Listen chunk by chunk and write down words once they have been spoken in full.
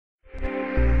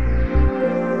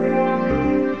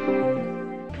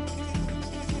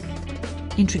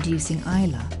Introducing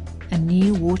Isla, a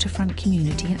new waterfront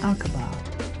community in Aqaba,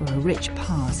 where a rich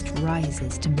past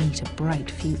rises to meet a bright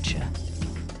future.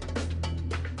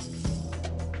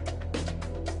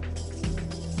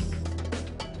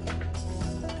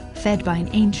 Fed by an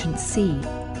ancient sea,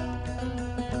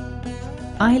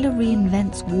 Isla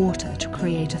reinvents water to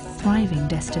create a thriving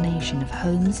destination of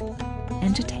homes,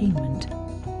 entertainment,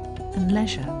 and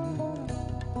leisure.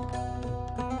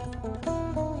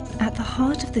 At the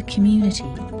heart of the community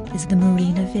is the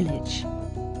Marina Village,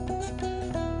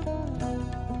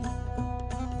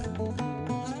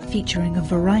 featuring a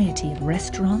variety of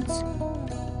restaurants,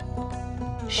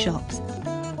 shops,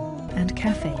 and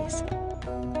cafes.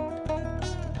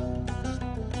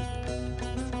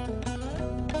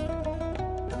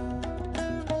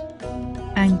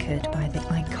 Anchored by the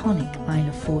iconic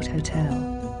Isla Fort Hotel,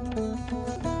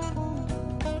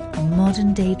 a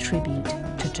modern-day tribute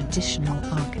to traditional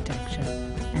architecture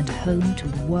and home to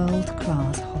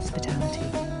world-class hospitality.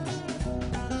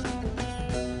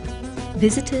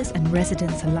 Visitors and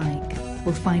residents alike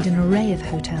will find an array of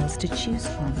hotels to choose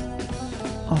from,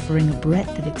 offering a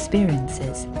breadth of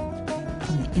experiences,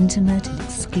 from the intimate and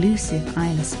exclusive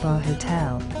Isla Spa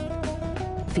Hotel,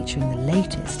 featuring the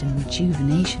latest in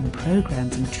rejuvenation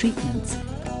programs and treatments,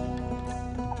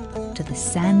 to the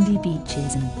sandy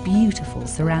beaches and beautiful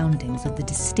surroundings of the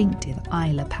distinctive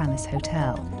Isla Palace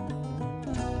Hotel.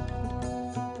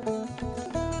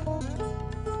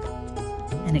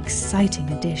 An exciting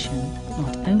addition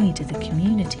not only to the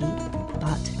community,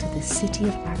 but to the city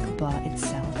of Aqaba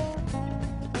itself.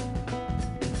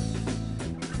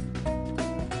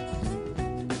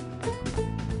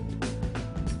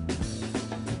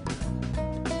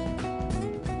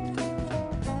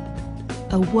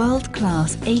 A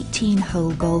world-class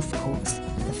 18-hole golf course,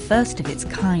 the first of its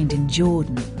kind in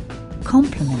Jordan,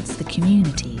 complements the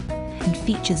community and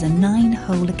features a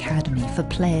 9-hole academy for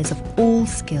players of all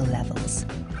skill levels.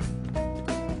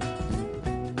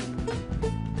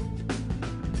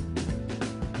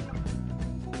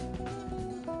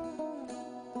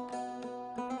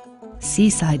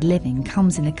 Seaside living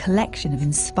comes in a collection of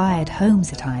inspired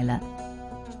homes at Isla,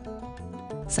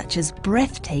 such as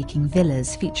breathtaking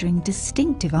villas featuring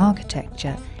distinctive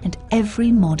architecture and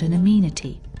every modern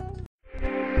amenity.